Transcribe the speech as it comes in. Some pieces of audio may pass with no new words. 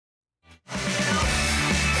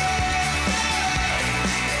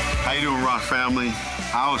you doing, Rock family?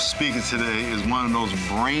 Our speaker today is one of those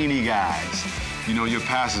brainy guys. You know, your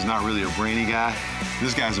pastor's not really a brainy guy.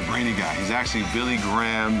 This guy's a brainy guy. He's actually Billy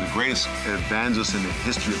Graham, the greatest evangelist in the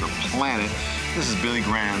history of the planet. This is Billy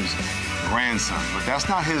Graham's grandson, but that's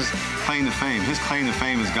not his claim to fame. His claim to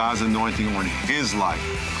fame is God's anointing on his life.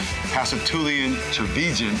 Pastor Tullian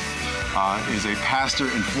Tchividjian is a pastor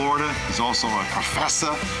in Florida. He's also a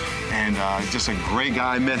professor and just a great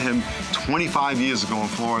guy. I met him 25 years ago in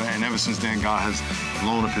Florida, and ever since then, God has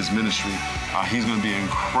blown up his ministry. He's going to be an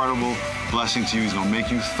incredible blessing to you. He's going to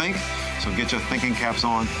make you think, so get your thinking caps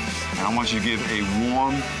on. And I want you to give a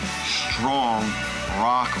warm, strong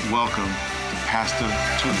rock welcome to Pastor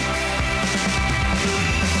Tullian.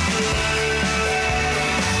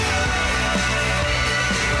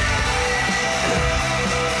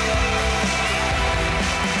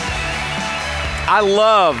 I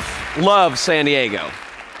love San Diego.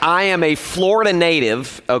 I am a Florida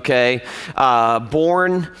native, okay?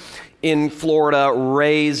 Born in Florida,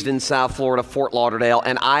 raised in South Florida, Fort Lauderdale,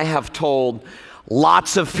 and I have told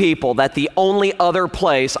lots of people that the only other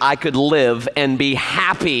place I could live and be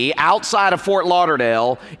happy outside of Fort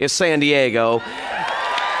Lauderdale is San Diego.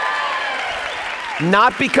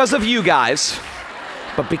 Not because of you guys,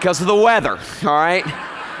 but because of the weather, all right?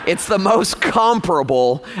 It's the most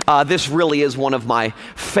comparable. This really is one of my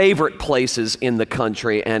favorite places in the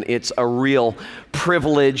country, and it's a real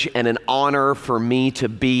privilege and an honor for me to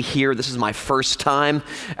be here. This is my first time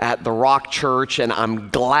at the Rock Church, and I'm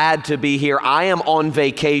glad to be here. I am on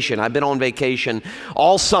vacation. I've been on vacation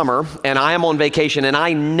all summer, and I am on vacation, and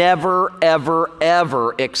I never, ever,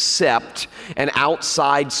 ever accept an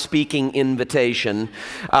outside speaking invitation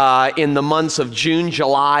in the months of June,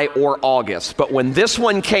 July, or August. But when this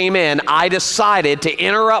one came in, I decided to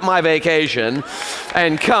interrupt my vacation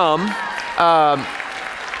and come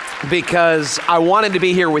because I wanted to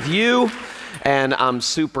be here with you, and I'm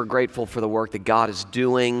super grateful for the work that God is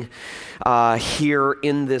doing here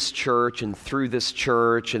in this church and through this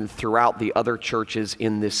church and throughout the other churches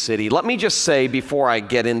in this city. Let me just say, before I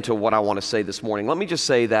get into what I want to say this morning, let me just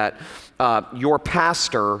say that your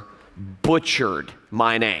pastor butchered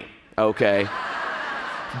my name, okay?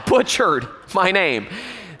 Butchered my name.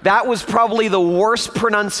 That was probably the worst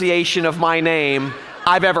pronunciation of my name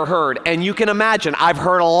I've ever heard. And you can imagine, I've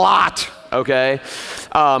heard a lot, okay?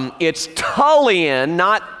 It's Tullian,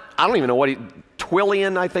 not, I don't even know what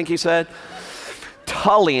Twillian, I think he said.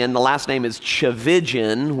 Tullian, the last name is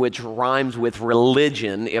Tchividjian, which rhymes with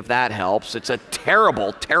religion, if that helps. It's a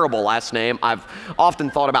terrible, terrible last name. I've often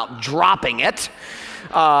thought about dropping it.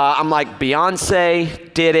 I'm like,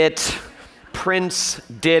 Beyonce did it. Prince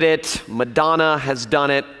did it. Madonna has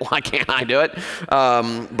done it. Why can't I do it?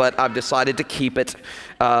 But I've decided to keep it.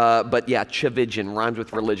 But yeah, Tchividjian rhymes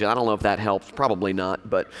with religion. I don't know if that helps. Probably not.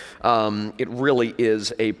 But it really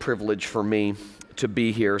is a privilege for me to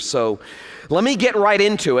be here. So let me get right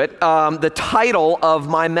into it. The title of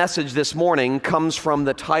my message this morning comes from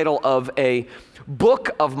the title of a book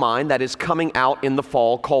of mine that is coming out in the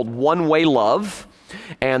fall called One Way Love.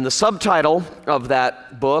 And the subtitle of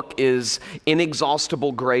that book is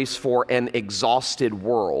Inexhaustible Grace for an Exhausted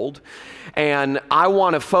World. And I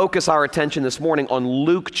want to focus our attention this morning on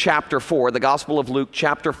Luke chapter 4, the Gospel of Luke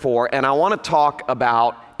chapter 4, and I want to talk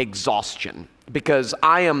about exhaustion. Because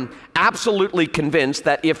I am absolutely convinced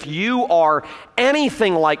that if you are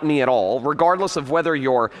anything like me at all, regardless of whether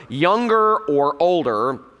you're younger or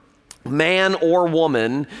older, man or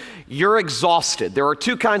woman, you're exhausted. There are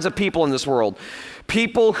two kinds of people in this world.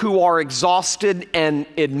 People who are exhausted and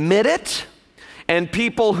admit it, and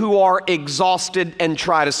people who are exhausted and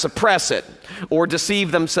try to suppress it or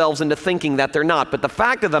deceive themselves into thinking that they're not. But the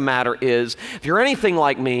fact of the matter is, if you're anything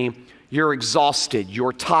like me, you're exhausted,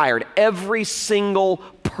 you're tired. Every single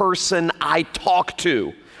person I talk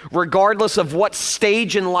to, regardless of what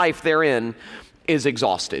stage in life they're in, is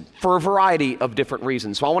exhausted for a variety of different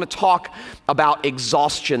reasons. So I want to talk about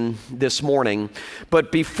exhaustion this morning.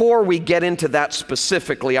 But before we get into that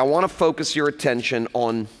specifically, I want to focus your attention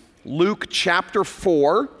on Luke chapter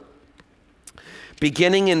 4,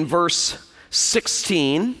 beginning in verse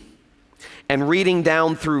 16 and reading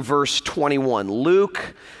down through verse 21.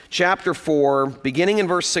 Luke chapter 4, beginning in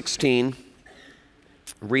verse 16,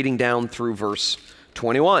 reading down through verse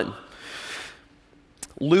 21.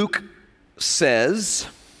 Luke says,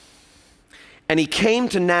 "And he came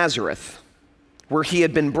to Nazareth, where he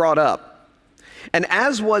had been brought up. And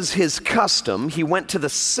as was his custom, he went to the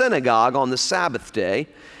synagogue on the Sabbath day,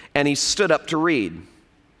 and he stood up to read.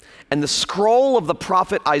 And the scroll of the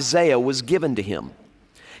prophet Isaiah was given to him.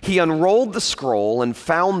 He unrolled the scroll and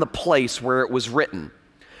found the place where it was written,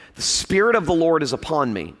 'The Spirit of the Lord is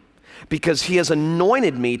upon me, because he has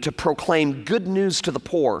anointed me to proclaim good news to the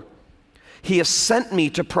poor. He has sent me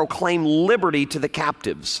to proclaim liberty to the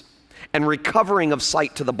captives and recovering of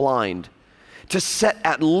sight to the blind, to set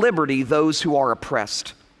at liberty those who are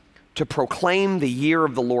oppressed, to proclaim the year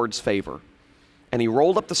of the Lord's favor." And he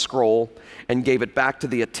rolled up the scroll and gave it back to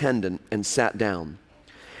the attendant and sat down.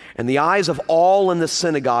 And the eyes of all in the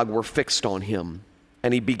synagogue were fixed on him.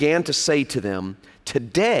 And he began to say to them,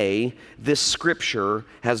 "Today this scripture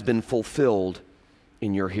has been fulfilled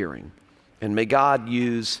in your hearing." And may God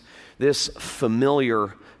use this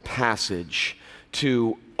familiar passage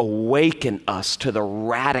to awaken us to the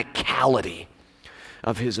radicality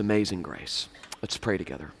of his amazing grace. Let's pray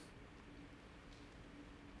together.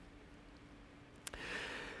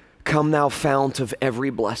 Come, thou fount of every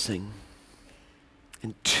blessing,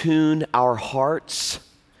 and tune our hearts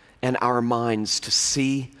and our minds to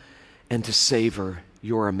see and to savor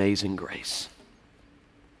your amazing grace.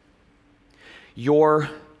 Your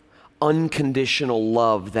unconditional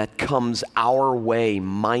love that comes our way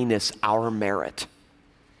minus our merit.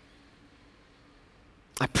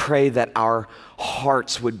 I pray that our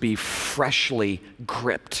hearts would be freshly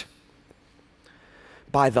gripped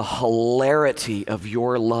by the hilarity of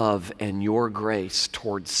your love and your grace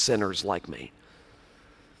towards sinners like me.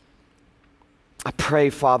 I pray,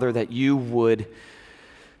 Father, that you would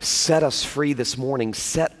set us free this morning,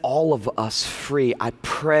 set all of us free. I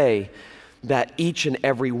pray that each and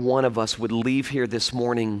every one of us would leave here this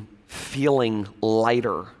morning feeling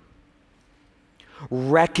lighter,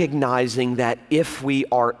 recognizing that if we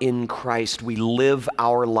are in Christ, we live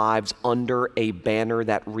our lives under a banner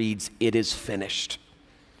that reads, "It is finished."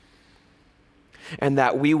 And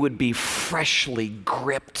that we would be freshly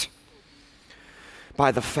gripped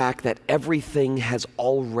by the fact that everything has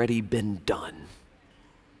already been done.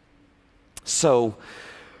 So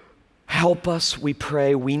help us, we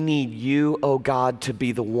pray. We need you, oh God, to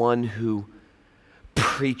be the one who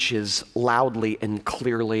preaches loudly and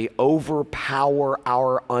clearly. Overpower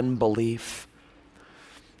our unbelief.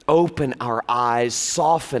 Open our eyes,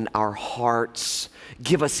 soften our hearts.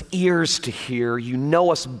 Give us ears to hear. You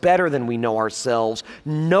know us better than we know ourselves.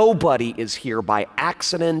 Nobody is here by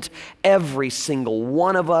accident. Every single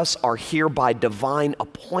one of us are here by divine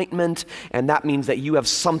appointment, and that means that you have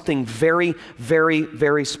something very, very,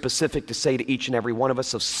 very specific to say to each and every one of us,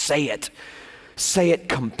 so say it. Say it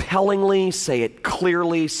compellingly, say it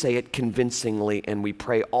clearly, say it convincingly, and we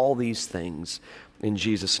pray all these things in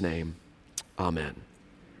Jesus' name. Amen.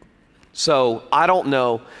 So, I don't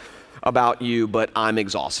know about you, but I'm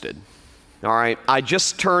exhausted. All right, I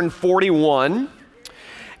just turned 41,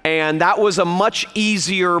 and that was a much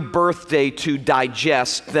easier birthday to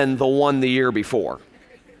digest than the one the year before.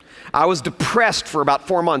 I was depressed for about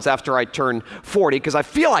 4 months after I turned 40 because I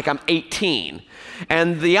feel like I'm 18.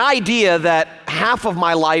 And the idea that half of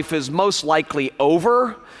my life is most likely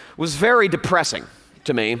over was very depressing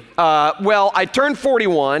to me. Well, I turned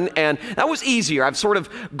 41, and that was easier. I've sort of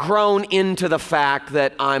grown into the fact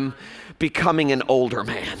that I'm becoming an older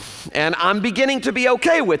man, and I'm beginning to be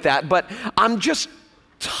okay with that, but I'm just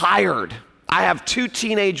tired. I have 2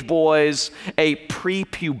 teenage boys, a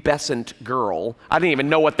prepubescent girl. I didn't even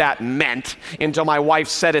know what that meant until my wife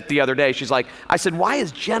said it the other day. She's like, I said, "Why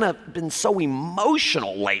has Jenna been so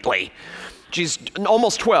emotional lately?" She's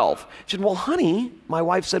almost 12. She said, "Well, honey," my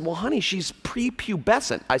wife said, "Well, honey, she's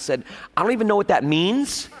prepubescent." I said, "I don't even know what that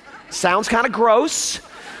means. Sounds kind of gross,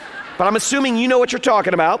 but I'm assuming you know what you're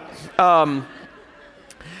talking about."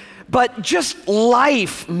 But just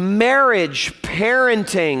life, marriage,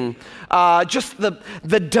 parenting, just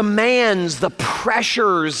the demands, the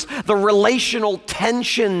pressures, the relational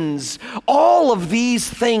tensions, all of these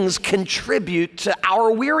things contribute to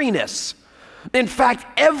our weariness. In fact,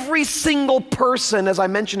 every single person, as I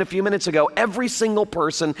mentioned a few minutes ago, every single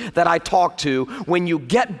person that I talk to, when you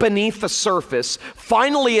get beneath the surface,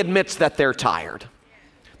 finally admits that they're tired,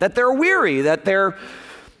 that they're weary, that they're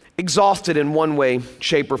exhausted in one way,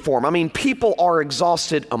 shape, or form. I mean, people are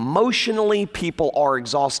exhausted emotionally, people are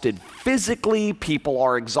exhausted physically, people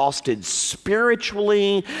are exhausted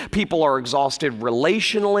spiritually, people are exhausted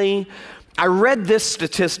relationally. I read this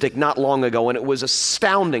statistic not long ago, and it was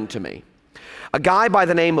astounding to me. A guy by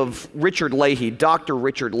the name of Richard Leahy, Dr.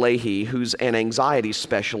 Richard Leahy, who's an anxiety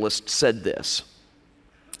specialist, said this: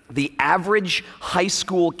 the average high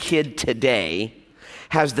school kid today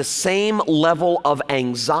has the same level of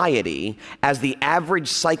anxiety as the average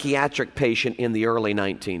psychiatric patient in the early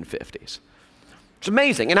 1950s. It's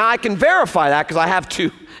amazing. And I can verify that because I have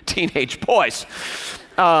 2 teenage boys.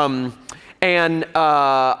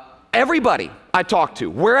 Everybody I talk to,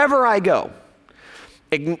 wherever I go,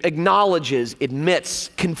 acknowledges, admits,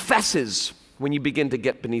 confesses when you begin to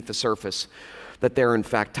get beneath the surface that they're in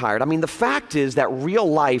fact tired. I mean, the fact is that real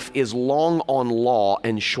life is long on law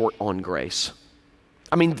and short on grace.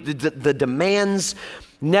 I mean, the demands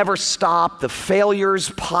never stop, the failures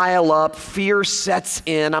pile up, fear sets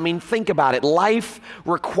in. I mean, think about it. Life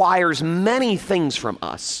requires many things from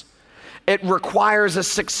us. It requires a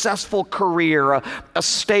successful career, a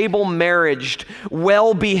stable marriage,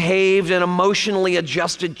 well-behaved and emotionally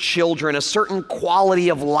adjusted children, a certain quality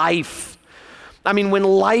of life. I mean, when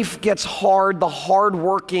life gets hard, the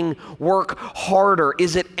hardworking work harder.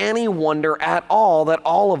 Is it any wonder at all that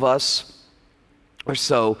all of us are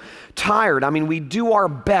so tired? I mean, we do our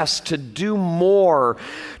best to do more,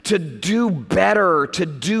 to do better, to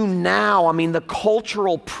do now. I mean, the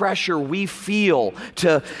cultural pressure we feel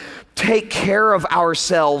to take care of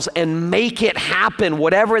ourselves and make it happen,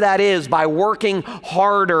 whatever that is, by working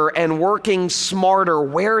harder and working smarter,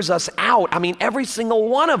 wears us out. I mean, every single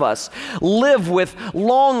one of us live with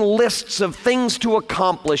long lists of things to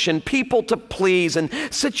accomplish and people to please and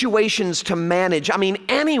situations to manage. I mean,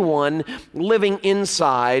 anyone living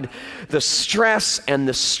inside the stress and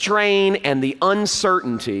the strain and the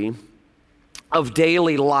uncertainty of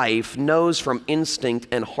daily life knows from instinct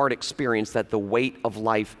and hard experience that the weight of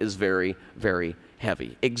life is very, very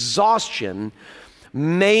heavy. Exhaustion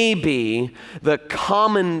may be the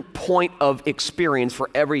common point of experience for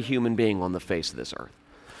every human being on the face of this earth.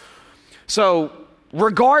 So,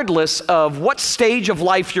 regardless of what stage of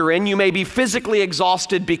life you're in, you may be physically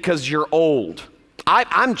exhausted because you're old.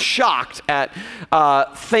 I'm shocked at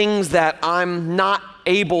things that I'm not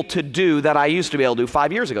able to do that I used to be able to do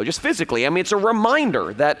 5 years ago, just physically. I mean, it's a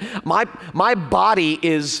reminder that my body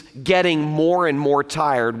is getting more and more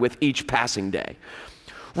tired with each passing day.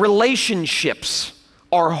 Relationships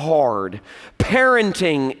are hard.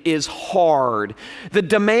 Parenting is hard. The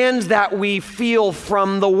demands that we feel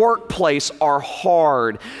from the workplace are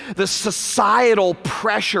hard. The societal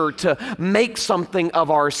pressure to make something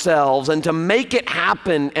of ourselves and to make it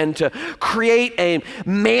happen and to create a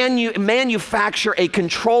manufacture a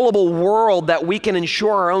controllable world that we can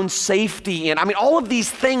ensure our own safety in. I mean, all of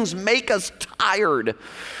these things make us tired.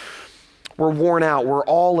 We're worn out. We're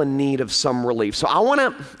all in need of some relief. So I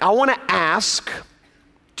want to ask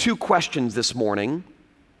two questions this morning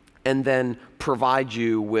and then provide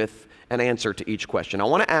you with an answer to each question. I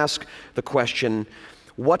want to ask the question,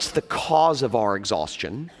 what's the cause of our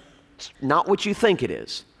exhaustion? It's not what you think it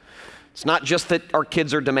is. It's not just that our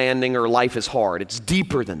kids are demanding or life is hard. It's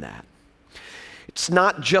deeper than that. It's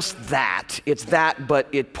not just that. It's that, but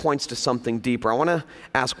it points to something deeper. I want to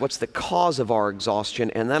ask, what's the cause of our exhaustion?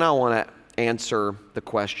 And then I want to answer the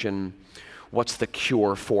question, what's the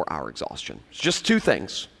cure for our exhaustion? It's just two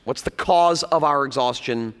things. What's the cause of our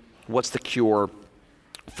exhaustion? What's the cure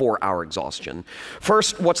for our exhaustion?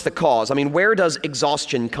 First, what's the cause? I mean, where does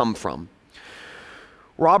exhaustion come from?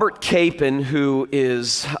 Robert Capon, who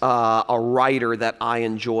is a writer that I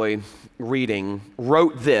enjoy reading,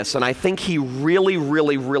 wrote this, and I think he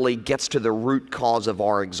really gets to the root cause of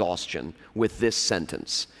our exhaustion with this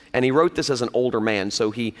sentence. And he wrote this as an older man,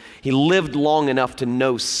 so he lived long enough to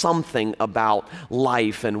know something about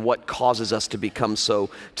life and what causes us to become so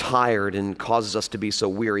tired and causes us to be so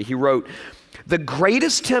weary. He wrote, "The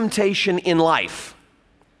greatest temptation in life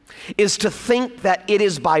is to think that it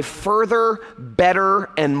is by further, better,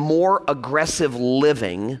 and more aggressive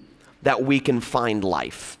living that we can find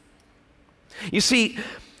life." You see,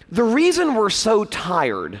 the reason we're so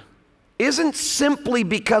tired isn't simply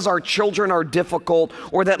because our children are difficult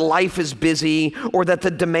or that life is busy or that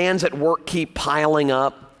the demands at work keep piling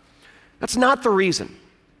up. That's not the reason.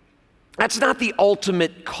 That's not the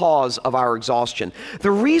ultimate cause of our exhaustion.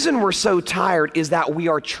 The reason we're so tired is that we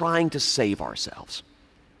are trying to save ourselves.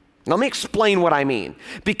 Let me explain what I mean.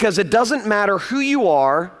 Because it doesn't matter who you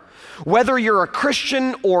are, whether you're a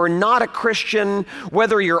Christian or not a Christian,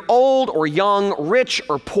 whether you're old or young, rich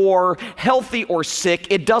or poor, healthy or sick,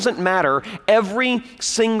 it doesn't matter. Every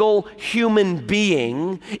single human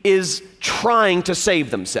being is trying to save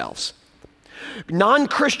themselves.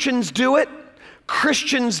 Non-Christians do it.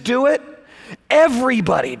 Christians do it.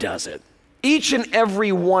 Everybody does it. Each and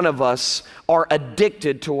every one of us are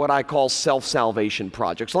addicted to what I call self-salvation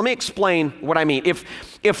projects. Let me explain what I mean.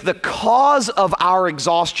 If the cause of our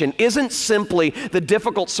exhaustion isn't simply the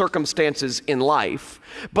difficult circumstances in life,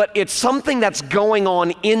 but it's something that's going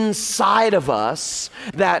on inside of us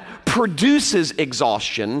that produces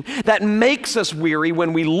exhaustion, that makes us weary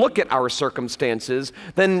when we look at our circumstances,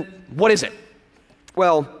 then what is it?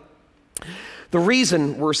 Well, the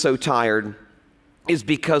reason we're so tired is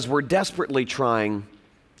because we're desperately trying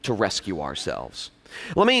to rescue ourselves.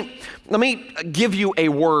 Let me give you a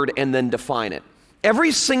word and then define it.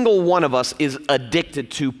 Every single one of us is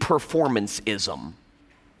addicted to performanceism.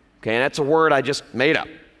 Okay, and that's a word I just made up.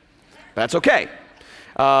 That's okay.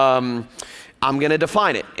 I'm going to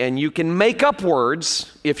define it, and you can make up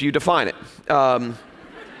words if you define it.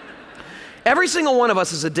 Every single one of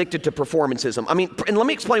us is addicted to performanceism. And let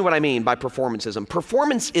me explain what I mean by performanceism.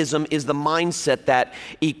 Performanceism is the mindset that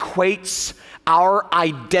equates our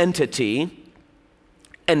identity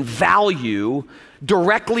and value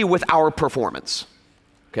directly with our performance.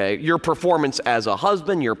 Okay, your performance as a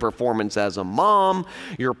husband, your performance as a mom,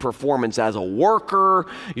 your performance as a worker,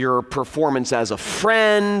 your performance as a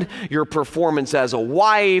friend, your performance as a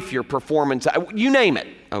wife, your performance, you name it,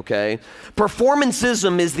 okay?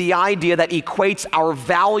 Performanceism is the idea that equates our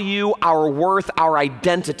value, our worth, our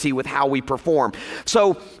identity with how we perform.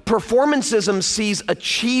 So performanceism sees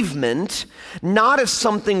achievement not as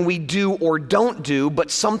something we do or don't do, but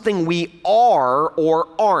something we are or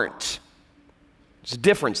aren't. There's a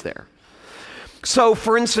difference there. So,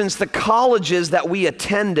 for instance, the colleges that we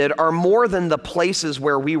attended are more than the places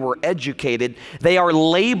where we were educated. They are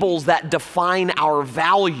labels that define our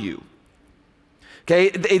value. Okay,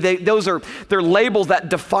 they're labels that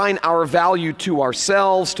define our value to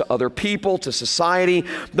ourselves, to other people, to society.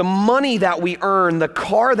 The money that we earn, the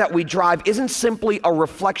car that we drive, isn't simply a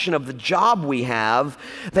reflection of the job we have.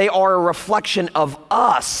 They are a reflection of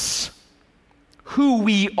us, who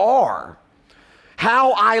we are.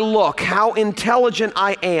 How I look, how intelligent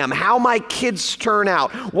I am, how my kids turn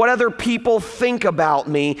out, what other people think about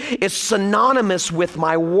me is synonymous with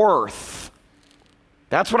my worth.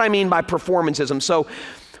 That's what I mean by performanceism. So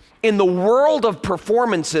in the world of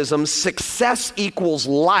performanceism, success equals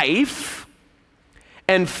life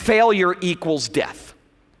and failure equals death.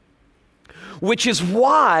 Which is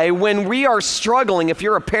why when we are struggling, if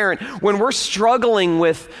you're a parent, when we're struggling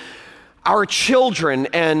with our children,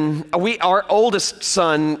 and our oldest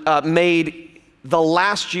son made the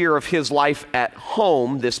last year of his life at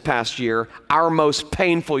home this past year our most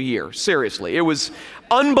painful year. Seriously, it was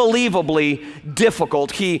unbelievably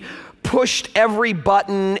difficult. He pushed every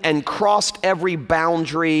button and crossed every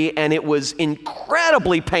boundary, and it was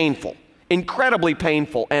incredibly painful. Incredibly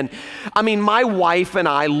painful. And my wife and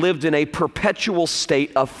I lived in a perpetual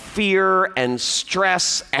state of fear and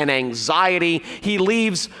stress and anxiety. He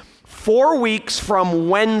leaves 4 weeks from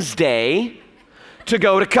Wednesday to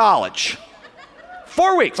go to college.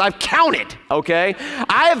 4 weeks, I've counted, okay?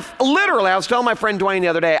 I was telling my friend Dwayne the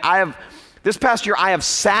other day, this past year, I have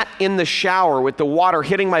sat in the shower with the water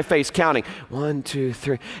hitting my face, counting 1, 2,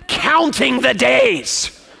 3, counting the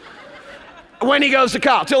days when he goes to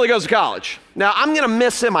college, till he goes to college. Now, I'm gonna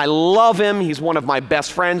miss him, I love him, he's one of my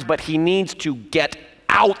best friends, but he needs to get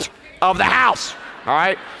out of the house, all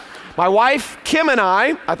right? My wife, Kim, and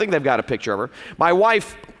I think they've got a picture of her. My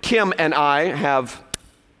wife, Kim, and I have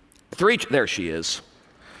 3, there she is.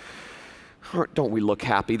 Don't we look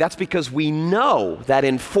happy? That's because we know that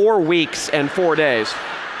in 4 weeks and 4 days,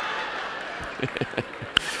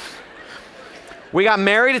 we got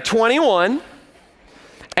married at 21,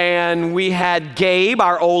 and we had Gabe,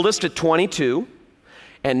 our oldest, at 22,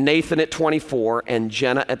 and Nathan at 24, and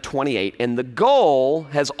Jenna at 28. And the goal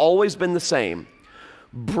has always been the same.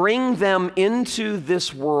 Bring them into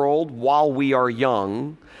this world while we are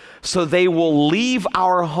young, so they will leave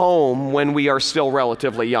our home when we are still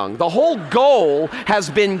relatively young. The whole goal has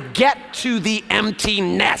been get to the empty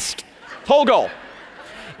nest. Whole goal.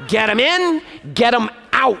 Get them in, get them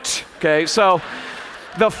out. Okay, so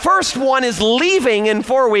the first one is leaving in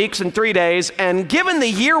 4 weeks and 3 days, and given the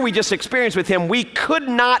year we just experienced with him, we could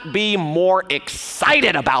not be more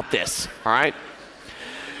excited about this, all right?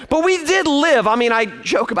 But we did live, I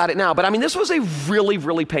joke about it now, but this was a really,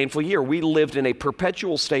 really painful year. We lived in a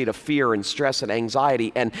perpetual state of fear and stress and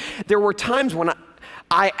anxiety. And there were times when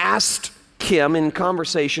I asked Kim in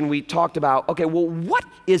conversation, we talked about, okay, well, what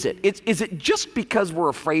is it? Is it just because we're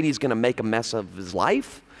afraid he's going to make a mess of his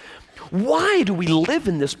life? Why do we live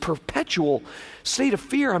in this perpetual state of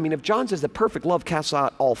fear? If John says that perfect love casts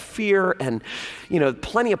out all fear, and,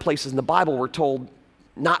 plenty of places in the Bible we're told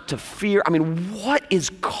not to fear. What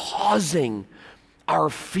is causing our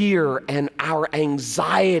fear and our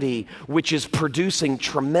anxiety, which is producing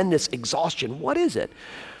tremendous exhaustion? What is it?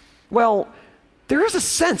 Well, there is a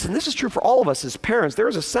sense, and this is true for all of us as parents, there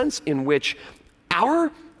is a sense in which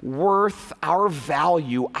our worth, our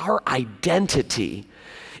value, our identity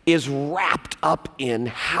is wrapped up in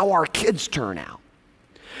how our kids turn out.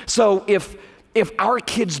 So if our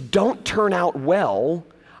kids don't turn out well,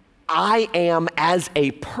 I am, as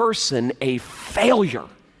a person, a failure.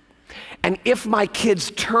 And if my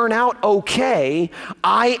kids turn out okay,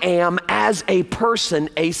 I am, as a person,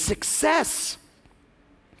 a success.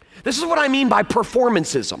 This is what I mean by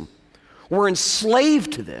performancism. We're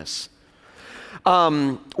enslaved to this.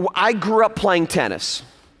 I grew up playing tennis.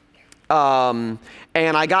 And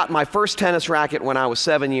I got my first tennis racket when I was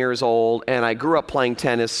 7 years old, and I grew up playing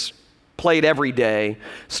tennis, played every day,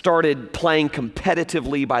 started playing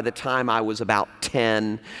competitively by the time I was about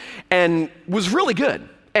 10, and was really good.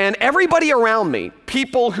 And everybody around me,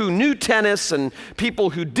 people who knew tennis and people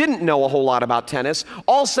who didn't know a whole lot about tennis,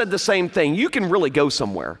 all said the same thing. You can really go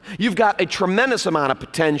somewhere. You've got a tremendous amount of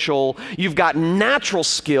potential. You've got natural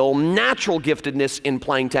skill, natural giftedness in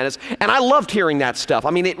playing tennis. And I loved hearing that stuff.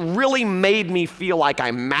 I mean, it really made me feel like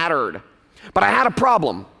I mattered. But I had a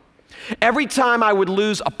problem. Every time I would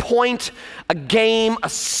lose a point, a game, a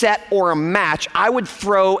set, or a match, I would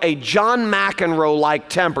throw a John McEnroe-like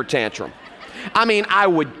temper tantrum. I mean, I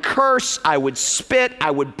would curse, I would spit,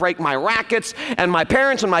 I would break my rackets, and my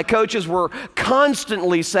parents and my coaches were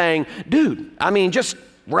constantly saying, dude, I mean, just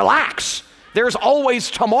relax. There's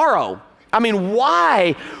always tomorrow. I mean,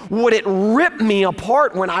 why would it rip me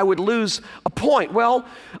apart when I would lose a point? Well,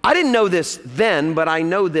 I didn't know this then, but I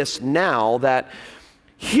know this now, that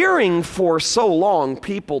hearing for so long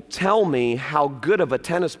people tell me how good of a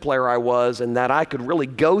tennis player I was and that I could really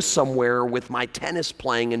go somewhere with my tennis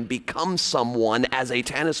playing and become someone as a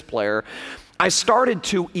tennis player, I started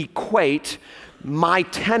to equate my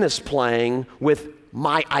tennis playing with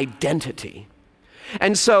my identity.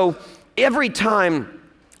 And so every time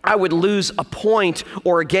I would lose a point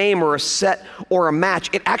or a game or a set or a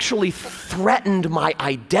match, it actually threatened my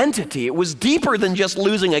identity. It was deeper than just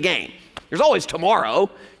losing a game. There's always tomorrow.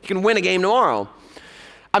 You can win a game tomorrow.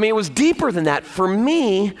 I mean, it was deeper than that. For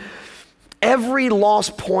me, every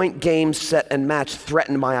lost point, game, set, and match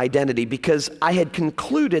threatened my identity because I had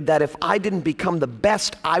concluded that if I didn't become the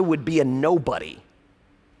best, I would be a nobody.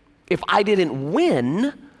 If I didn't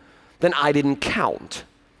win, then I didn't count.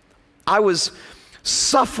 I was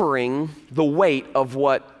suffering the weight of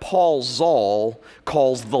what Paul Zoll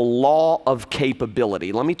calls the law of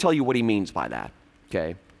capability. Let me tell you what he means by that,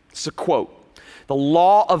 okay? It's a quote. The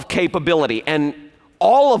law of capability. And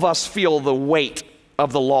all of us feel the weight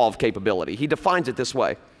of the law of capability. He defines it this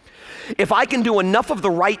way. If I can do enough of the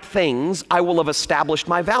right things, I will have established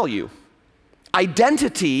my value.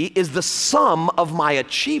 Identity is the sum of my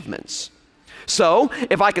achievements. So,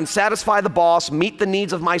 if I can satisfy the boss, meet the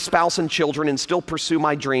needs of my spouse and children, and still pursue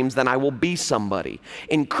my dreams, then I will be somebody.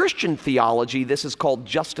 In Christian theology, this is called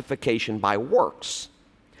justification by works.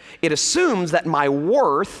 It assumes that my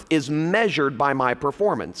worth is measured by my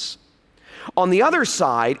performance. On the other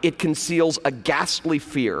side, it conceals a ghastly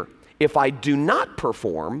fear. If I do not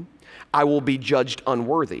perform, I will be judged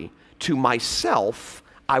unworthy. To myself,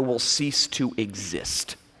 I will cease to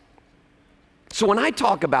exist. So when I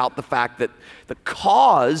talk about the fact that the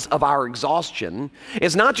cause of our exhaustion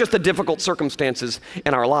is not just the difficult circumstances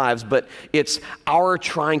in our lives, but it's our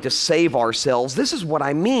trying to save ourselves, this is what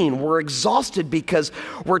I mean. We're exhausted because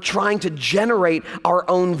we're trying to generate our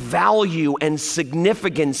own value and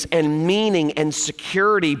significance and meaning and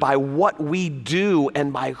security by what we do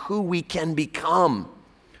and by who we can become.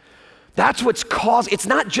 That's what's caused. It's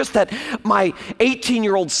not just that my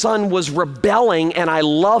 18-year-old son was rebelling and I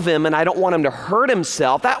love him and I don't want him to hurt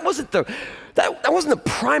himself. That wasn't the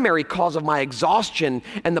primary cause of my exhaustion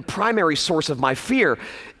and the primary source of my fear.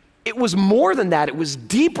 It was more than that. It was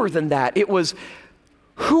deeper than that. It was,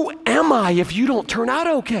 who am I if you don't turn out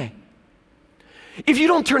okay? If you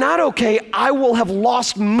don't turn out okay, I will have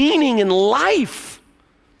lost meaning in life.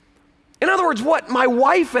 In other words, what my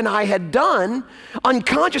wife and I had done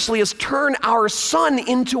unconsciously is turn our son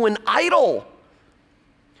into an idol.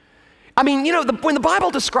 I mean, you know, when the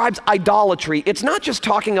Bible describes idolatry, it's not just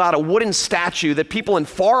talking about a wooden statue that people in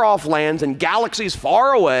far-off lands and galaxies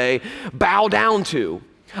far away bow down to.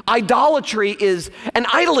 Idolatry is, an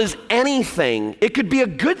idol is anything. It could be a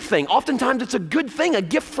good thing. Oftentimes it's a good thing, a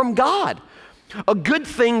gift from God. A good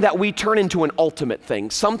thing that we turn into an ultimate thing,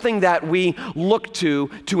 something that we look to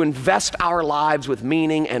invest our lives with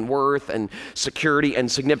meaning and worth and security and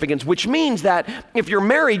significance, which means that if you're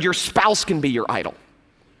married, your spouse can be your idol.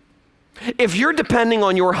 If you're depending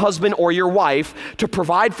on your husband or your wife to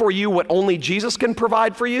provide for you what only Jesus can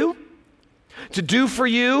provide for you, to do for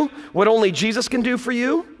you what only Jesus can do for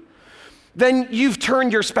you, then you've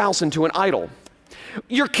turned your spouse into an idol.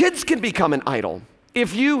 Your kids can become an idol.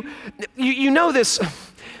 If you know this,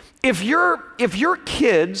 if your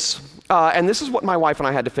kids, and this is what my wife and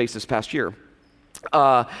I had to face this past year,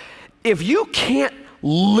 if you can't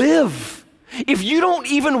live if you don't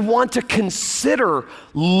even want to consider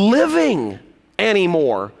living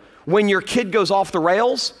anymore when your kid goes off the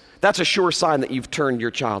rails, that's a sure sign that you've turned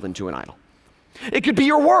your child into an idol. It could be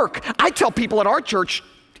your work. I tell people at our church,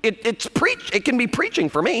 it can be preaching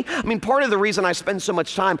for me. I mean, part of the reason I spend so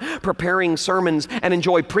much time preparing sermons and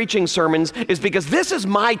enjoy preaching sermons is because this is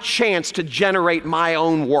my chance to generate my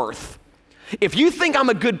own worth. If you think I'm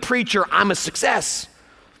a good preacher, I'm a success.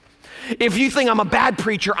 If you think I'm a bad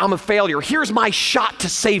preacher, I'm a failure. Here's my shot to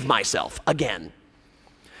save myself again.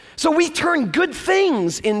 So we turn good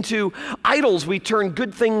things into idols. We turn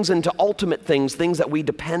good things into ultimate things, things that we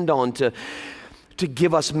depend on to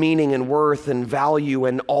give us meaning and worth and value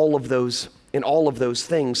and all of those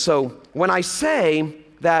things. So when I say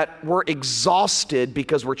that we're exhausted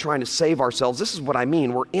because we're trying to save ourselves, this is what I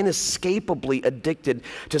mean. We're inescapably addicted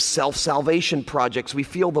to self-salvation projects. We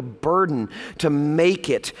feel the burden to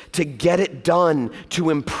make it, to get it done,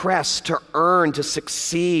 to impress, to earn, to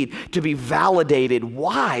succeed, to be validated.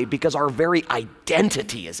 Why? Because our very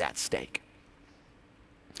identity is at stake.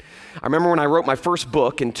 I remember when I wrote my first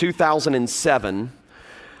book in 2007,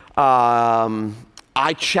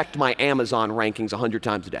 I checked my Amazon rankings 100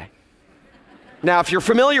 times a day. Now, if you're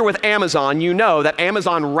familiar with Amazon, you know that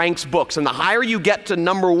Amazon ranks books, and the higher you get to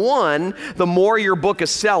number one, the more your book is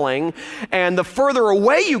selling, and the further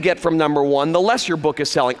away you get from number one, the less your book is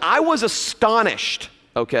selling. I was astonished,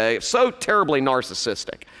 okay, so terribly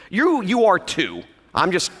narcissistic. You are too.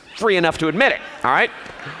 I'm just free enough to admit it, all right?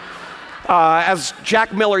 As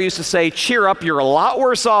Jack Miller used to say, cheer up, you're a lot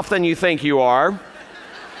worse off than you think you are,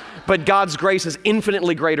 but God's grace is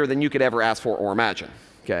infinitely greater than you could ever ask for or imagine.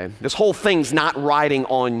 Okay, this whole thing's not riding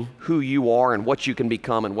on who you are and what you can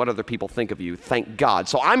become and what other people think of you, thank God.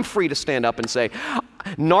 So I'm free to stand up and say,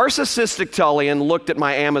 narcissistic Tullian looked at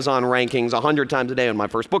my Amazon rankings 100 times a day when my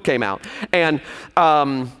first book came out. And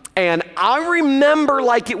I remember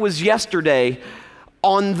like it was yesterday,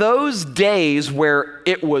 on those days where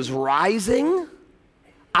it was rising,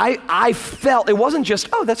 I felt, it wasn't just,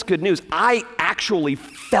 oh, that's good news. I actually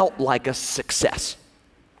felt like a success.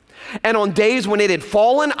 And on days when it had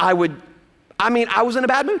fallen, I was in a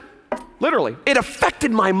bad mood, literally. It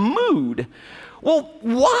affected my mood. Well,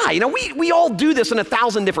 why? You know, we all do this in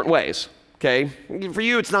 1,000 different ways, okay? For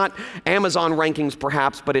you, it's not Amazon rankings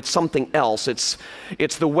perhaps, but it's something else. It's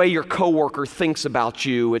the way your coworker thinks about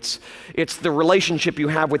you. It's the relationship you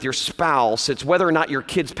have with your spouse. It's whether or not your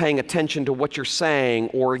kid's paying attention to what you're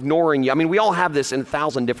saying or ignoring you. I mean, we all have this in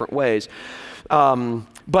 1,000 different ways.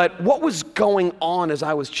 But what was going on as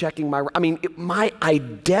I was checking my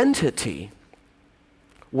identity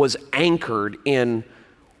was anchored in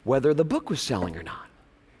whether the book was selling or not.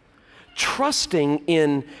 Trusting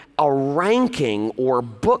in a ranking or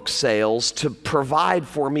book sales to provide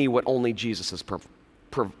for me what only Jesus has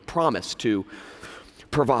promised to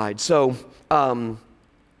provide. So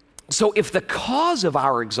if the cause of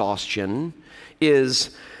our exhaustion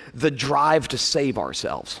is the drive to save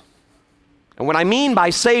ourselves, and what I mean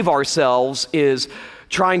by save ourselves is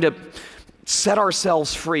trying to set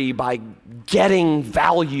ourselves free by getting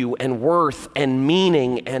value and worth and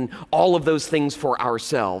meaning and all of those things for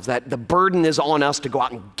ourselves. That the burden is on us to go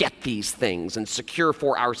out and get these things and secure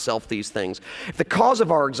for ourselves these things. If the cause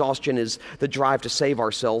of our exhaustion is the drive to save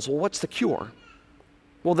ourselves, well, what's the cure?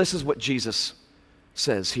 Well, this is what Jesus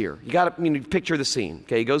says here. You got to picture the scene.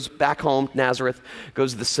 Okay, he goes back home, Nazareth,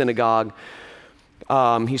 goes to the synagogue.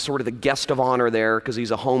 He's sort of the guest of honor there because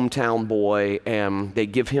he's a hometown boy, and they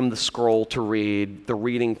give him the scroll to read, the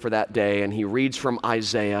reading for that day, and he reads from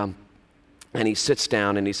Isaiah, and he sits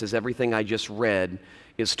down and he says, everything I just read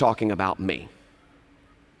is talking about me.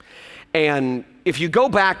 And if you go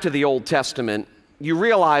back to the Old Testament, you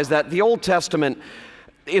realize that the Old Testament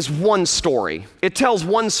is one story. It tells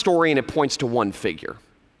one story and it points to one figure.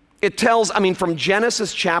 It tells, from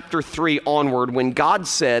Genesis chapter 3 onward, when God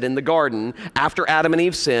said in the garden, after Adam and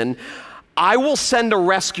Eve sinned, I will send a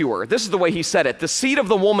rescuer. This is the way he said it. The seed of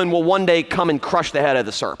the woman will one day come and crush the head of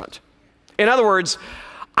the serpent. In other words,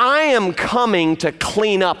 I am coming to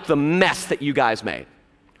clean up the mess that you guys made.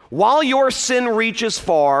 While your sin reaches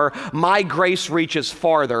far, my grace reaches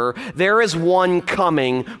farther. There is one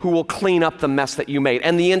coming who will clean up the mess that you made.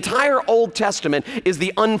 And the entire Old Testament is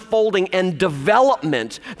the unfolding and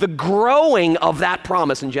development, the growing of that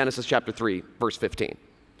promise in Genesis chapter 3, verse 15.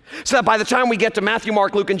 So that by the time we get to Matthew,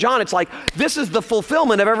 Mark, Luke, and John, it's like, this is the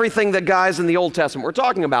fulfillment of everything that guys in the Old Testament were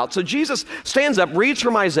talking about. So Jesus stands up, reads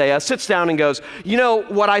from Isaiah, sits down and goes, you know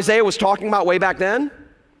what Isaiah was talking about way back then?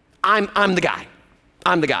 I'm the guy.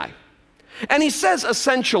 I'm the guy. And he says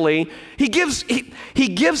essentially, he gives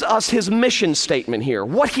us his mission statement here,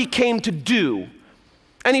 what he came to do.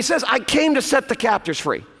 And he says, I came to set the captives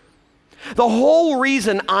free. The whole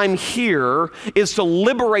reason I'm here is to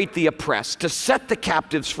liberate the oppressed, to set the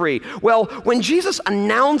captives free. Well, when Jesus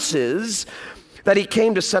announces that he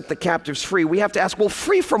came to set the captives free, we have to ask, well,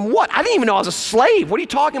 free from what? I didn't even know I was a slave. What are you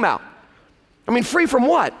talking about? I mean, free from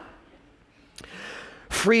what?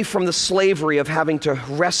 Free from the slavery of having to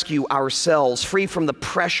rescue ourselves, free from the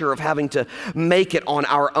pressure of having to make it on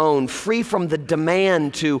our own, free from the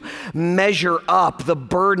demand to measure up, the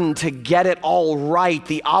burden to get it all right,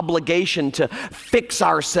 the obligation to fix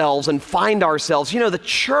ourselves and find ourselves. You know, the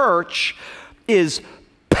church is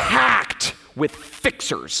packed with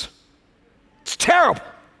fixers. It's terrible.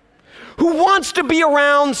 Who wants to be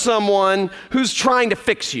around someone who's trying to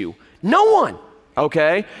fix you? No one.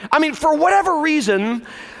 Okay? I mean, for whatever reason,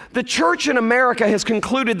 the church in America has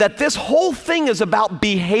concluded that this whole thing is about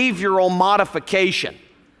behavioral modification.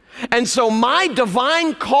 And so my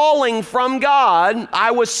divine calling from God,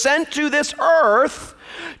 I was sent to this earth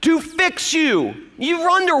to fix you. You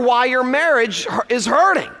wonder why your marriage is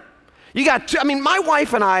hurting. My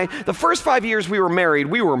wife and I, the first 5 years we were married,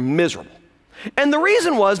 we were miserable. And the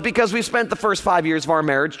reason was because we spent the first 5 years of our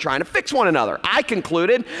marriage trying to fix one another. I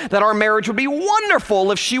concluded that our marriage would be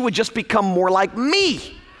wonderful if she would just become more like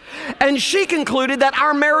me. And she concluded that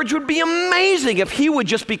our marriage would be amazing if he would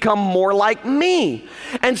just become more like me.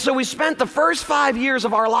 And so we spent the first 5 years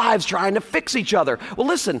of our lives trying to fix each other. Well,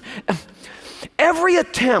 listen, every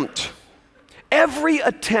attempt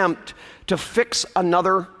to fix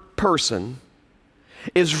another person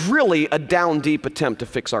is really a down deep attempt to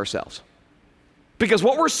fix ourselves. Because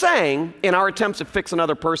what we're saying in our attempts to fix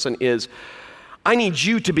another person is, I need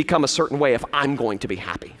you to become a certain way if I'm going to be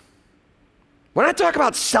happy. When I talk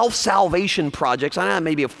about self-salvation projects, I know that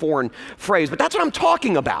may be a foreign phrase, but that's what I'm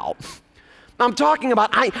talking about. I'm talking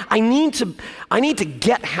about I need to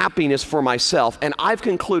get happiness for myself, and I've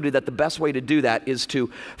concluded that the best way to do that is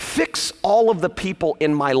to fix all of the people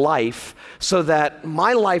in my life so that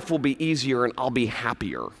my life will be easier and I'll be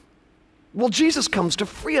happier. Well, Jesus comes to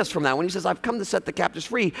free us from that. When he says, I've come to set the captives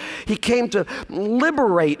free, he came to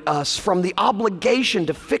liberate us from the obligation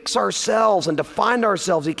to fix ourselves and to find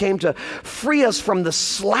ourselves. He came to free us from the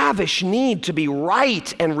slavish need to be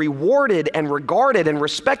right and rewarded and regarded and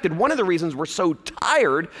respected. One of the reasons we're so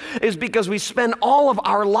tired is because we spend all of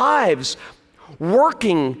our lives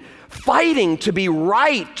working, fighting to be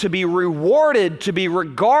right, to be rewarded, to be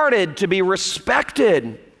regarded, to be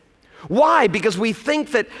respected. Why? Because we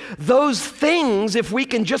think that those things, if we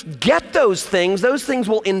can just get those things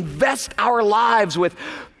will invest our lives with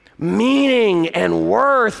meaning and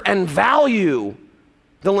worth and value.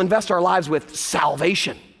 They'll invest our lives with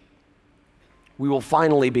salvation. We will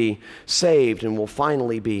finally be saved and we'll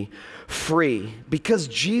finally be free. Because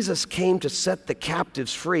Jesus came to set the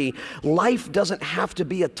captives free, life doesn't have to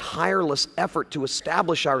be a tireless effort to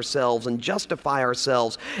establish ourselves and justify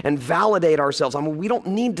ourselves and validate ourselves. I mean, we don't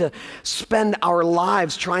need to spend our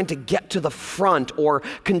lives trying to get to the front or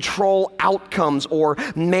control outcomes or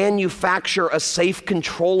manufacture a safe,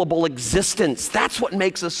 controllable existence. That's what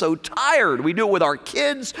makes us so tired. We do it with our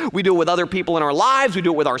kids, we do it with other people in our lives, we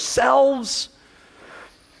do it with ourselves.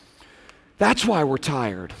 That's why we're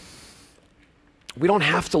tired. We don't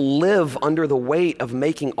have to live under the weight of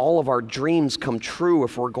making all of our dreams come true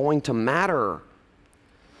if we're going to matter.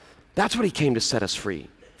 That's what he came to set us free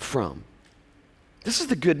from. This is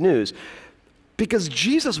the good news. Because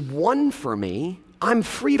Jesus won for me, I'm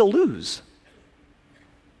free to lose.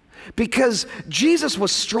 Because Jesus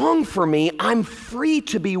was strong for me, I'm free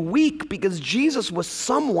to be weak. Because Jesus was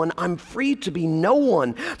someone, I'm free to be no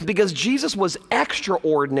one. Because Jesus was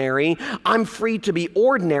extraordinary, I'm free to be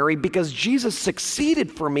ordinary. Because Jesus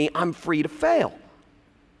succeeded for me, I'm free to fail.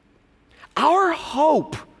 Our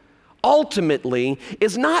hope ultimately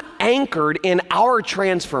is not anchored in our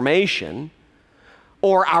transformation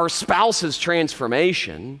or our spouse's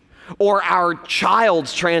transformation or our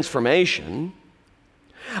child's transformation.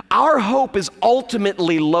 Our hope is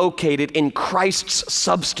ultimately located in Christ's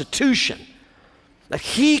substitution. That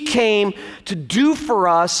he came to do for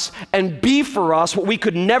us and be for us what we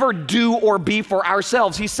could never do or be for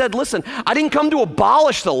ourselves. He said, listen, I didn't come to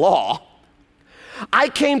abolish the law. I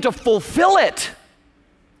came to fulfill it.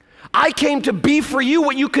 I came to be for you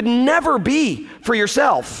what you could never be for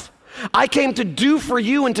yourself. I came to do for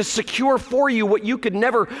you and to secure for you what you could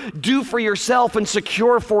never do for yourself and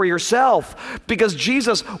secure for yourself. Because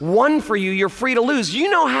Jesus won for you, you're free to lose. You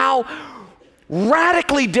know how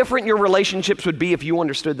radically different your relationships would be if you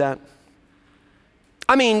understood that?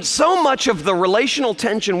 I mean, so much of the relational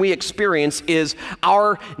tension we experience is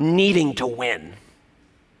our needing to win.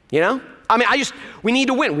 You know? I mean, we need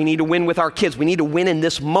to win. We need to win with our kids. We need to win in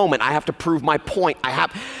this moment. I have to prove my point. I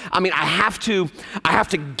have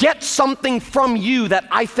to get something from you that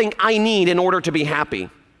I think I need in order to be happy.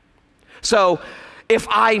 So if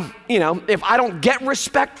I don't get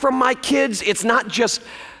respect from my kids, it's not just,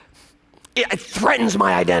 it threatens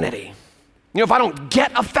my identity. If I don't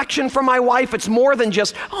get affection from my wife, it's more than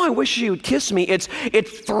just, oh, I wish she would kiss me. It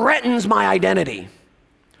threatens my identity.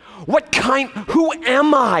 Who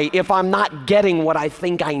am I if I'm not getting what I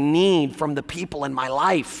think I need from the people in my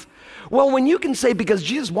life? Well, when you can say, because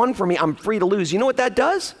Jesus won for me, I'm free to lose, you know what that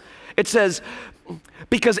does? It says,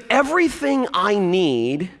 because everything I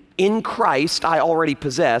need in Christ I already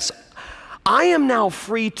possess, I am now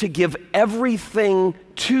free to give everything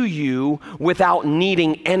to you without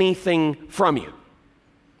needing anything from you.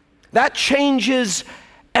 That changes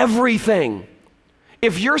everything.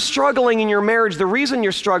 If you're struggling in your marriage, the reason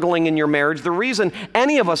you're struggling in your marriage, the reason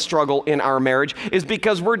any of us struggle in our marriage is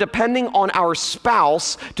because we're depending on our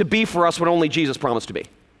spouse to be for us what only Jesus promised to be.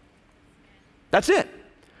 That's it.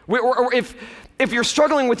 If you're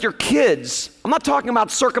struggling with your kids, I'm not talking about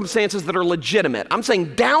circumstances that are legitimate. I'm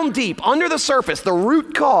saying down deep, under the surface, the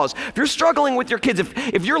root cause. If you're struggling with your kids,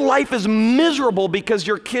 if your life is miserable because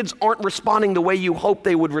your kids aren't responding the way you hope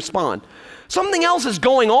they would respond, something else is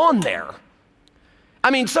going on there.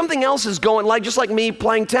 Something else is going, just like me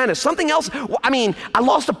playing tennis. Something else, I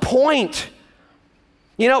lost a point.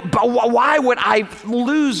 But why would I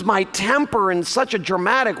lose my temper in such a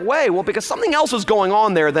dramatic way? Well, because something else is going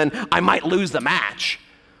on there, then I might lose the match.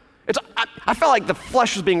 I felt like the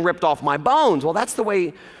flesh was being ripped off my bones. Well, that's the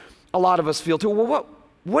way a lot of us feel too. Well,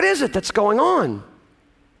 what is it that's going on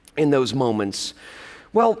in those moments?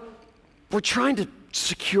 Well, we're trying to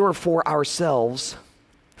secure for ourselves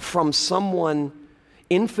from someone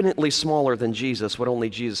infinitely smaller than Jesus what only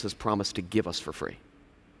Jesus has promised to give us for free.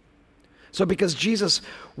 So because Jesus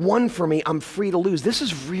won for me, I'm free to lose. This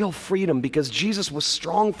is real freedom. Because Jesus was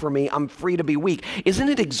strong for me, I'm free to be weak. Isn't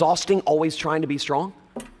it exhausting always trying to be strong?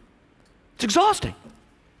 It's exhausting.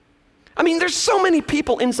 There's so many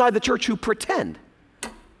people inside the church who pretend.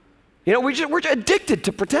 We're addicted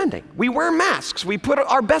to pretending. We wear masks. We put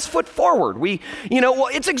our best foot forward.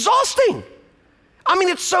 It's exhausting.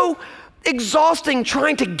 It's so exhausting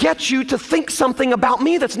trying to get you to think something about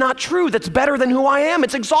me that's not true, that's better than who I am.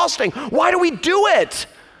 It's exhausting. Why do we do it?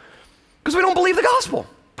 Because we don't believe the gospel.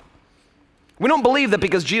 We don't believe that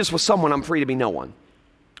because Jesus was someone, I'm free to be no one.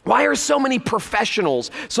 Why are so many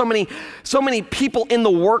professionals, so many people in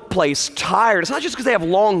the workplace tired? It's not just because they have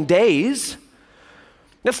long days.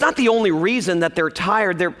 That's not the only reason that they're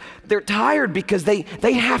tired. They're tired because they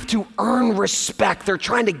have to earn respect. They're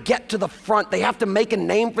trying to get to the front. They have to make a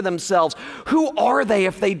name for themselves. Who are they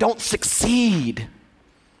if they don't succeed?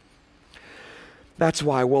 That's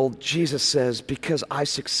why, Jesus says, because I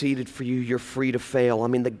succeeded for you, you're free to fail.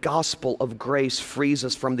 The gospel of grace frees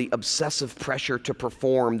us from the obsessive pressure to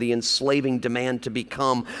perform, the enslaving demand to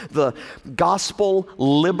become. The gospel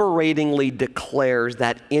liberatingly declares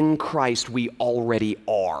that in Christ we already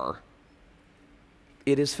are.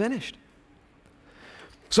 It is finished.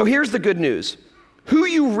 So here's the good news. Who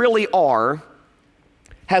you really are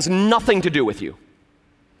has nothing to do with you.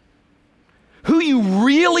 Who you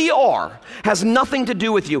really are has nothing to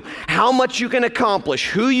do with you. How much you can accomplish,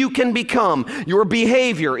 who you can become, your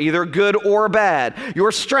behavior, either good or bad,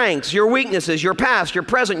 your strengths, your weaknesses, your past, your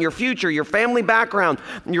present, your future, your family background,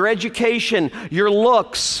 your education, your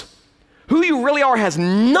looks. Who you really are has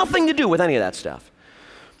nothing to do with any of that stuff.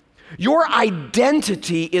 Your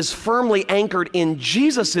identity is firmly anchored in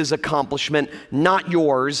Jesus' accomplishment, not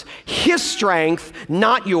yours. His strength,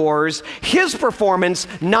 not yours. His performance,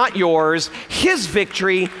 not yours. His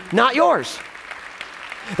victory, not yours.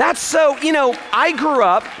 That's so, I grew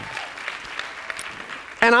up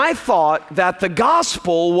and I thought that the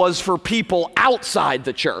gospel was for people outside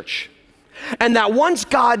the church. And that once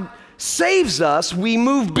God saves us, we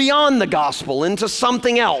move beyond the gospel into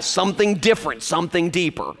something else, something different, something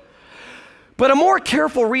deeper. But a more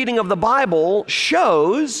careful reading of the Bible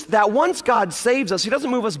shows that once God saves us, He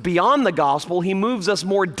doesn't move us beyond the gospel, He moves us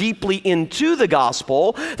more deeply into the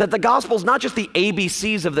gospel, that the gospel is not just the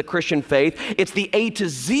ABCs of the Christian faith, it's the A to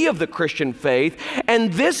Z of the Christian faith,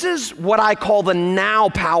 and this is what I call the now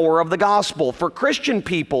power of the gospel, for Christian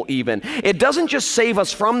people even. It doesn't just save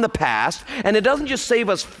us from the past, and it doesn't just save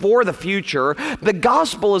us for the future. The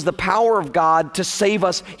gospel is the power of God to save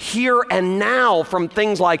us here and now from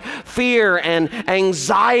things like fear and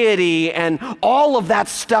anxiety and all of that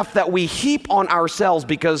stuff that we heap on ourselves,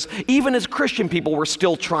 because even as Christian people, we're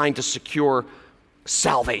still trying to secure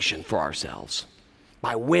salvation for ourselves.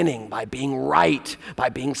 by winning, by being right, by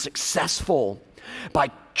being successful, by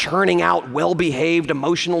churning out well-behaved,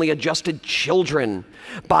 emotionally adjusted children,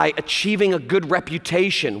 by achieving a good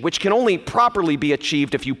reputation, which can only properly be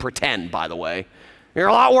achieved if you pretend, by the way. You're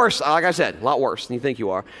a lot worse, like I said, a lot worse than you think you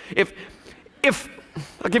are. If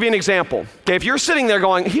I'll give you an example. Okay, if you're sitting there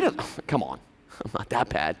going, come on, I'm not that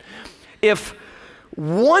bad. If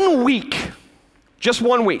 1 week, just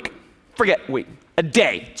 1 week, forget week, a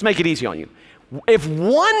day, let's make it easy on you. If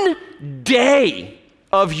 1 day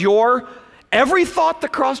of every thought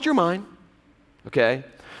that crossed your mind, okay,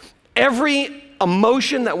 every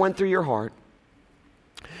emotion that went through your heart,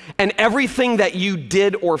 and everything that you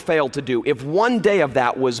did or failed to do, if 1 day of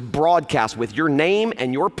that was broadcast with your name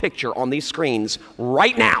and your picture on these screens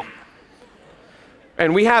right now,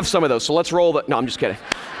 and we have some of those, so let's roll no, I'm just kidding.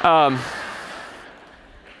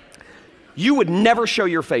 You would never show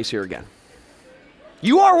your face here again.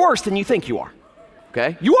 You are worse than you think you are,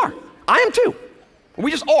 okay? You are. I am too.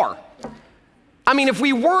 We just are. I mean, if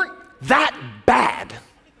we weren't that bad,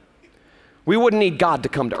 we wouldn't need God to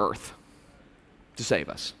come to earth to save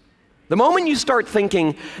us. The moment you start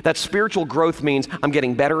thinking that spiritual growth means I'm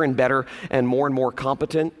getting better and better and more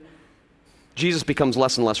competent, Jesus becomes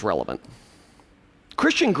less and less relevant.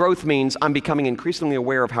 Christian growth means I'm becoming increasingly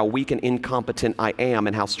aware of how weak and incompetent I am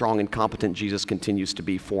and how strong and competent Jesus continues to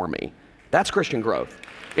be for me. That's Christian growth.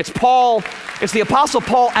 It's the Apostle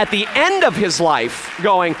Paul at the end of his life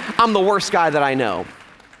going, I'm the worst guy that I know.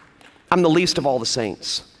 I'm the least of all the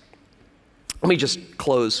saints. Let me just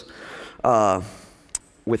close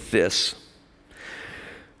with this.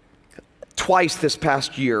 Twice this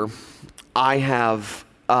past year, I have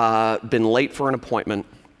been late for an appointment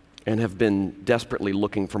and have been desperately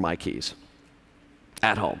looking for my keys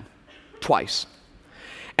at home. Twice.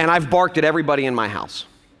 And I've barked at everybody in my house.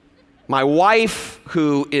 My wife,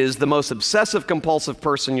 who is the most obsessive compulsive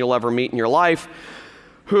person you'll ever meet in your life,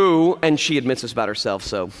 and she admits this about herself,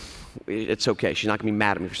 so it's okay. She's not gonna be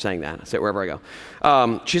mad at me for saying that. I say it wherever I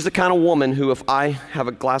go. She's the kind of woman who, if I have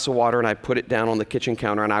a glass of water and I put it down on the kitchen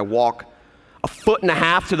counter and I walk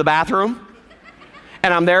 1.5 feet to the bathroom,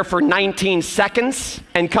 and I'm there for 19 seconds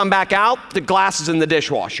and come back out, the glass is in the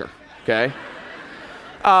dishwasher, okay?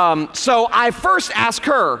 So I first asked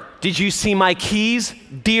her, did you see my keys,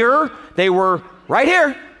 dear? They were right here,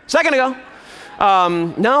 a second ago.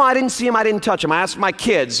 No, I didn't see them, I didn't touch them. I asked my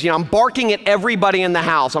kids, I'm barking at everybody in the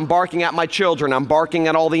house. I'm barking at my children. I'm barking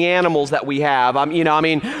at all the animals that we have.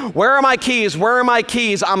 Where are my keys? Where are my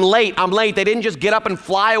keys? I'm late. They didn't just get up and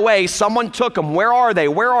fly away. Someone took them. Where are they?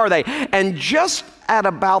 Where are they? And just at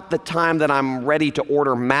about the time that I'm ready to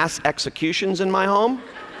order mass executions in my home,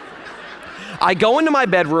 I go into my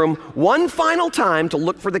bedroom one final time to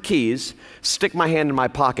look for the keys, stick my hand in my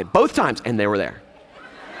pocket, both times, and they were there,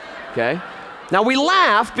 okay? Now we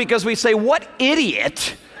laugh because we say, what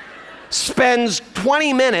idiot spends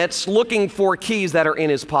 20 minutes looking for keys that are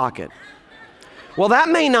in his pocket? Well, that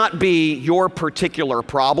may not be your particular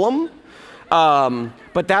problem,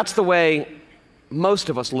 but that's the way most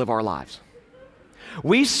of us live our lives.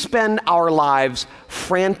 We spend our lives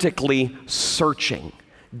frantically searching,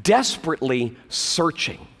 desperately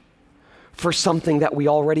searching for something that we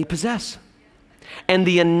already possess. And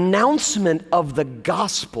the announcement of the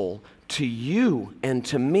gospel to you and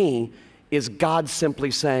to me is God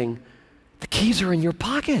simply saying, the keys are in your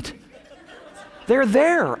pocket. They're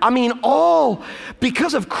there.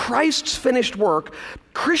 Because of Christ's finished work,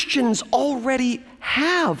 Christians already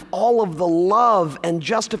have all of the love and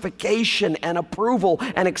justification and approval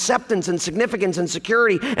and acceptance and significance and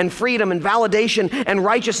security and freedom and validation and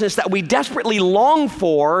righteousness that we desperately long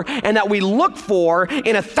for and that we look for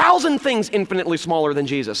in 1,000 things infinitely smaller than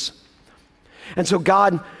Jesus. And so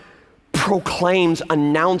God proclaims,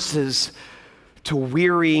 announces to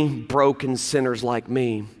weary, broken sinners like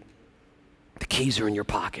me, the keys are in your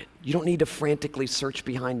pocket. You don't need to frantically search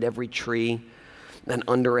behind every tree and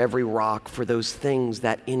under every rock for those things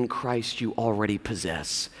that in Christ you already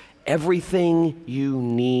possess. Everything you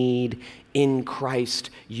need in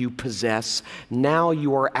Christ you possess. Now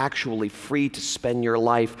you are actually free to spend your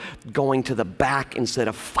life going to the back instead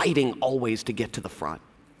of fighting always to get to the front.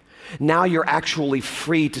 Now you're actually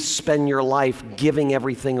free to spend your life giving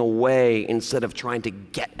everything away instead of trying to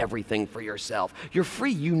get everything for yourself. You're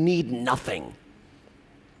free. You need nothing.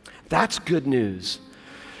 That's good news.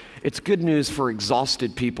 It's good news for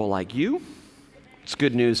exhausted people like you. It's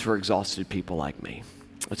good news for exhausted people like me.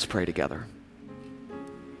 Let's pray together.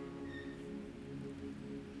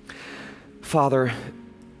 Father,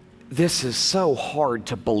 this is so hard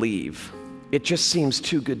to believe. It just seems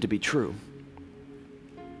too good to be true.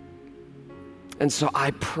 And so I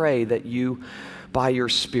pray that you by your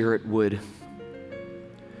Spirit, would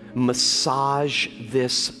massage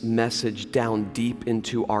this message down deep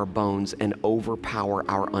into our bones and overpower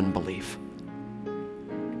our unbelief.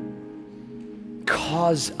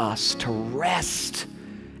 Cause us to rest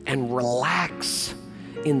and relax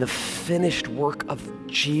in the finished work of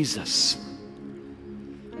Jesus,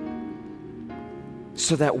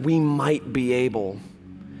 so that we might be able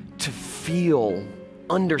to feel,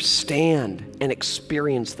 understand, and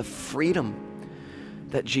experience the freedom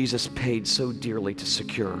that Jesus paid so dearly to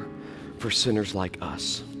secure for sinners like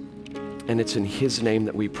us. And it's in His name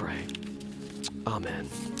that we pray. Amen.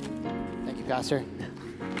 Thank you, Pastor.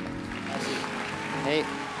 Hey,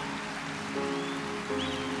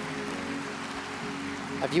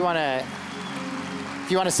 if you want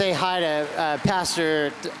to say hi to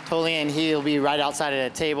Pastor Tullian, he'll be right outside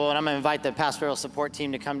at a table, and I'm going to invite the pastoral support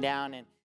team to come down and